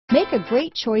Make a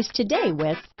great choice today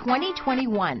with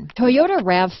 2021 Toyota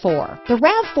RAV4. The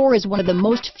RAV4 is one of the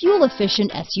most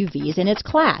fuel-efficient SUVs in its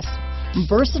class.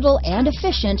 Versatile and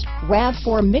efficient,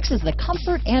 RAV4 mixes the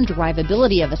comfort and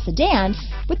drivability of a sedan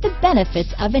with the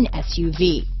benefits of an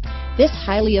SUV. This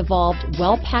highly evolved,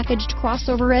 well-packaged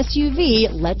crossover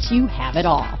SUV lets you have it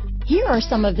all. Here are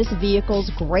some of this vehicle's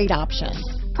great options: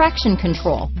 traction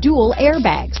control, dual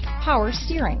airbags, power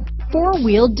steering,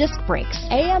 four-wheel disc brakes,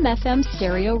 AM/FM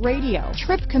stereo radio,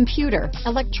 trip computer,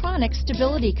 electronic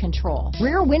stability control,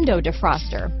 rear window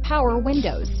defroster, power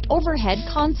windows, overhead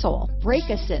console, brake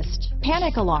assist,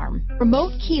 panic alarm,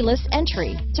 remote keyless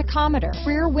entry, tachometer,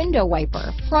 rear window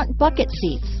wiper, front bucket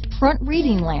seats, front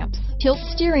reading lamps, tilt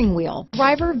steering wheel,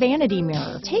 driver vanity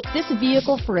mirror. Take this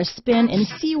vehicle for a spin and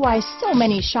see why so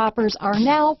many shoppers are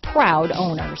now proud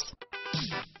owners.